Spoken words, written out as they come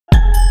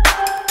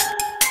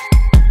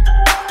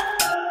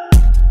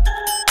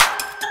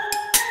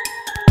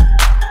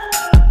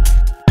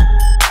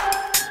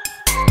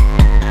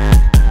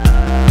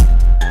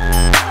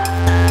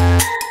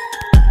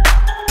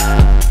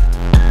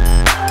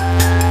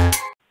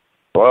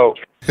Hello?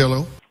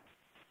 Hello?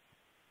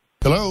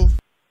 Hello?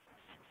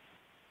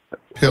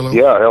 Hello?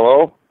 Yeah,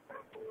 hello?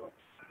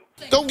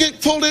 Don't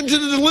get pulled into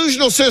the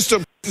delusional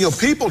system. You know,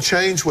 people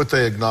change what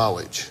they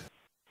acknowledge.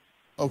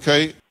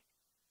 Okay?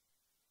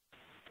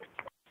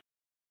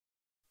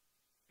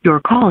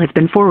 Your call has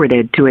been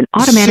forwarded to an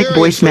automatic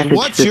voice message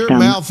what's your system.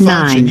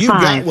 malfunction? You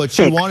got what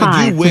you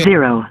wanted. You win.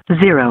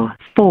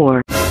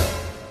 9565004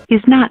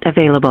 is not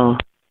available.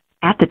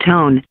 At the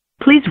tone,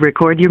 please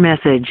record your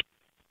message.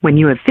 When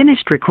you have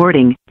finished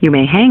recording, you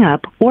may hang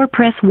up or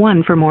press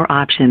 1 for more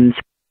options.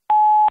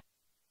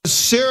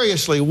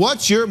 Seriously,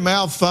 what's your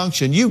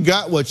malfunction? You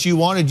got what you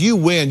wanted. You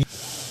win.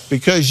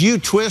 Because you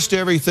twist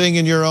everything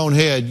in your own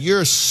head.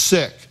 You're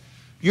sick.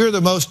 You're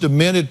the most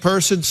demented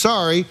person.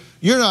 Sorry,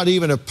 you're not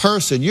even a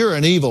person. You're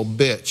an evil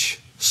bitch.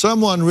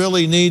 Someone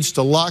really needs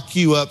to lock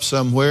you up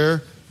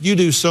somewhere. You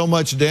do so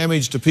much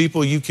damage to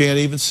people you can't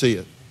even see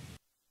it.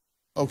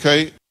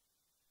 Okay?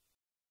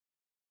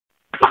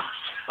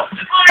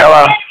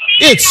 Hello?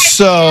 It's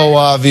so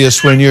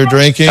obvious when you're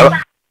drinking. Hello?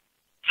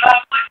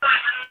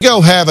 Go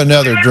have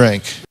another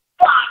drink.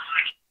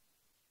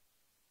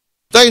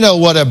 They know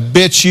what a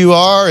bitch you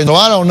are, and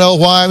I don't know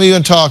why I'm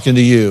even talking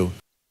to you.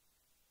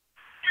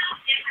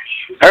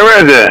 Who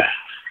is it?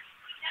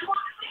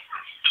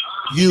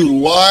 You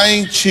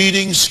lying,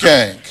 cheating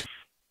skank.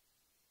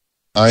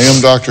 I am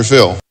Dr.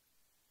 Phil.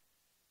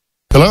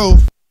 Hello?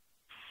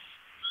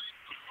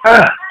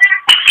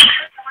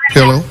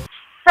 Hello?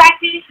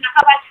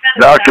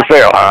 Dr.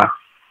 Phil, huh?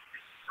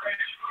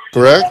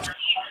 Correct?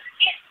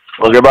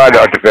 Well, goodbye,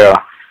 Dr. Phil.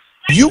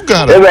 You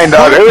got This ain't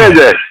Dr. Who is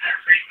it?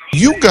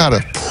 You got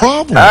a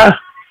problem. Huh?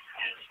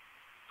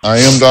 I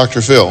am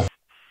Dr. Phil.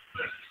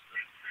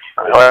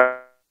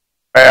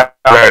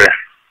 Later.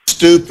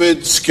 Stupid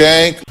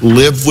skank.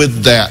 Live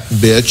with that,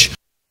 bitch.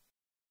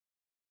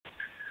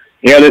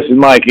 Yeah, this is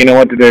Mike. You know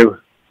what to do.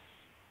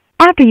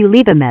 After you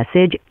leave a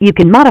message, you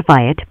can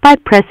modify it by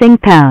pressing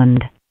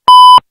pound.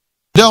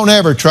 Don't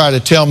ever try to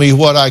tell me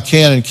what I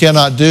can and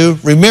cannot do.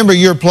 Remember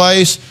your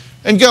place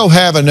and go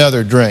have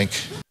another drink.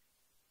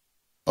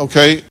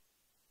 Okay?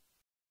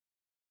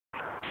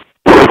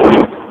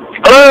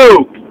 Hello?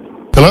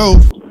 Hello?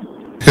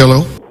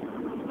 Hello?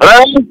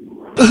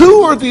 Hello?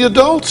 Who are the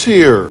adults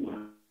here?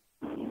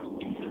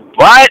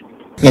 What?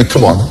 Now,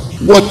 come on.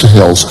 What the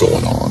hell's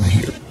going on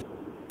here?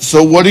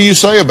 So what do you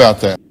say about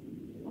that?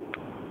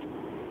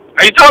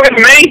 Are you talking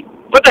to me?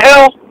 What the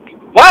hell?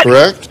 What?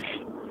 Correct?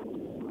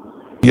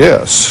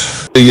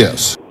 Yes.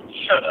 Yes.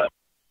 Shut up.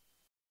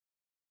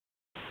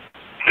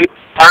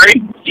 Sorry,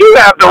 you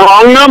have the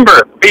wrong number,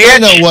 bitch. I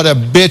know what a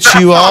bitch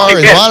you are,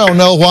 and I don't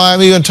know why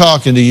I'm even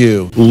talking to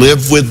you.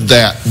 Live with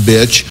that,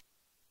 bitch.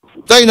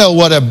 They know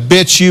what a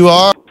bitch you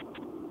are.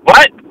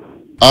 What?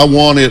 I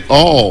want it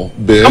all,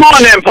 bitch. Come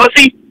on then,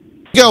 pussy.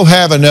 Go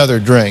have another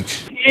drink.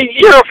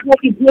 You're a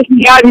fucking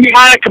pussy hiding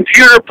behind a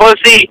computer,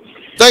 pussy.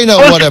 They know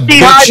Pussy what a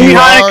bitch you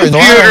are, and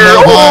I don't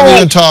know why I'm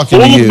even talking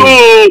to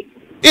you.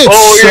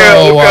 It's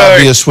so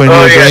obvious when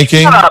you're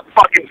drinking. Shut up,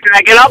 fucking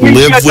faggot. I'll meet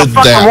Live you at the with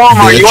fucking that,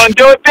 Walmart. bitch. You want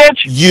to do it, bitch?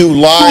 You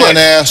lying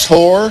ass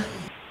whore.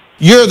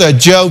 You're the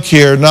joke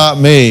here, not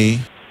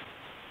me.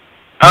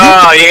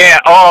 Oh, yeah.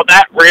 Oh,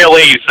 that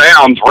really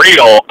sounds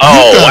real.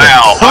 Oh,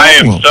 wow. I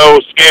am so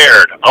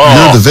scared.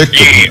 Oh, You're the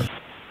victim yeah. here.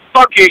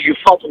 Fuck you, you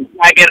fucking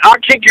faggot. I'll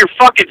kick your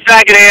fucking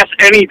faggot ass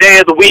any day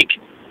of the week.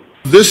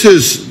 This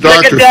is Pick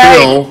a Dr. day,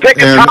 Phil,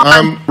 pick a and time,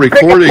 I'm pick a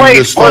recording place,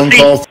 this phone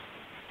pussy. call.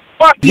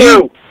 Fuck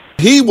you.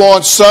 He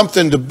wants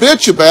something to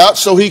bitch about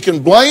so he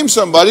can blame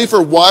somebody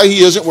for why he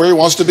isn't where he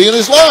wants to be in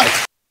his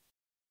life.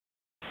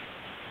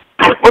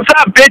 What's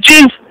up,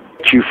 bitches?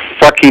 You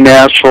fucking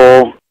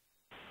asshole.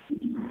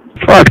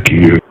 Fuck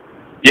you.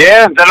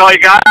 Yeah, is that all you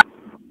got?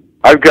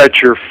 I've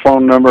got your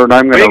phone number and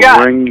I'm What you going to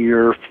got? wring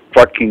your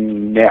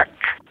fucking neck.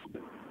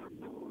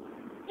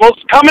 Well,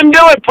 come and do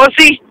it,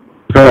 pussy.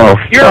 Oh,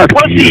 You're a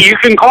fuck pussy. you. You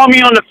can call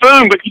me on the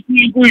phone, but you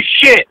can't do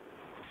shit.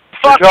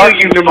 Fuck You're you,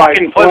 you talking to my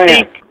fucking pussy.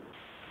 plant.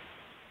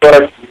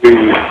 Fuck you,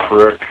 you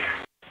prick.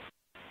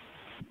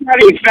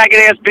 You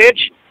faggot ass bitch.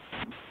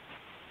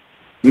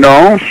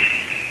 No.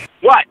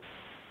 What?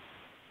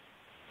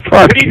 Fuck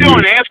What are you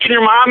doing? Asking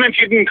your mom if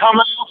you can come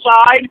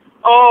outside?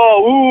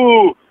 Oh,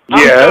 ooh. I'm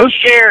so Yes.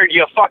 scared,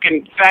 you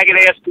fucking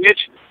faggot ass bitch.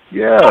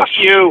 Yes. Fuck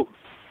you.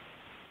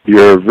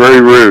 You're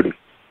very rude.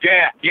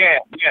 Yeah.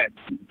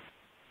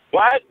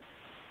 What?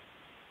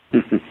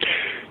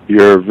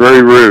 You're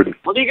very rude.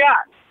 What do you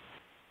got?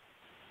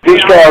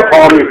 This guy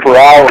called me for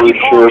hours, What do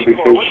you call sir, me for?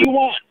 because What do you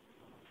want?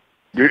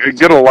 you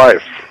get a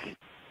life.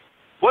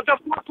 What the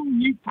fuck are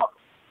you...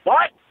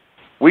 What?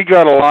 We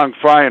got along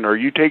fine. Are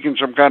you taking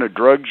some kind of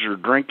drugs or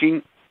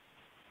drinking?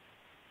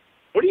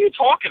 What are you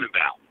talking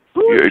about?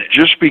 Who is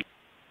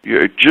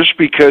it? Just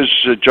because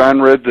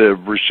John read the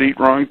receipt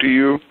wrong to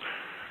you,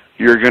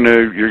 you're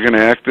gonna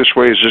act this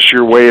way? Is this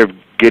your way of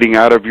getting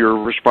out of your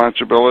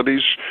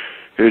responsibilities?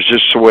 Is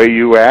this the way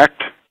you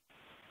act?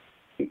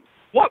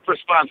 What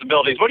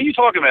responsibilities? What are you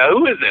talking about?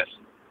 Who is this?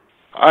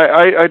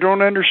 I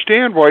don't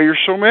understand why you're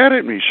so mad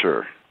at me,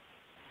 sir.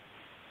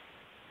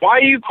 Why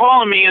are you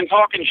calling me and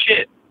talking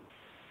shit?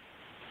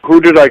 Who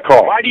did I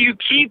call? Why do you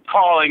keep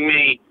calling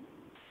me?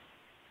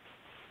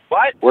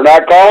 What? We're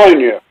not calling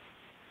you.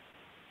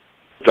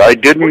 I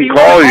didn't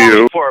call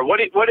you. For? What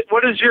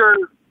is your...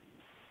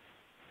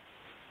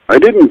 I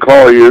didn't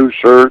call you,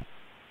 sir.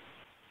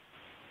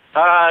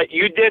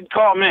 You did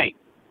call me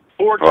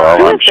 4 times.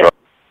 Oh, I'm sorry.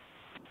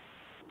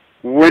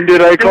 When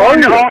did I call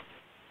you?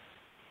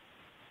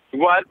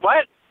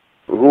 What?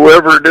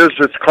 Whoever it is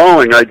that's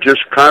calling, I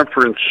just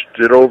conferenced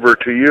it over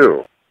to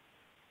you.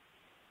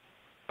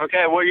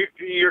 Okay, well,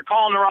 you're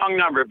calling the wrong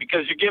number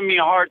because you're giving me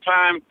a hard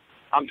time.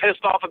 I'm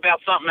pissed off about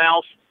something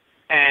else,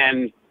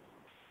 and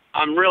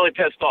I'm really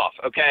pissed off,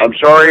 okay? I'm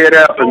sorry it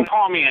happened. Don't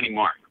call me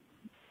anymore.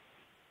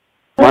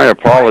 My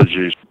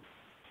apologies.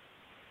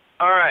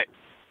 All right.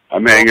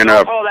 I'm hanging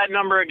up. Call that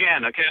number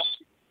again, okay?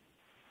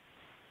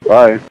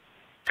 Bye.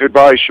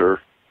 Goodbye,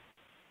 sir.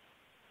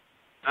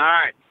 All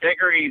right. Take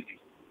her easy.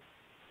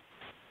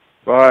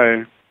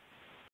 Bye.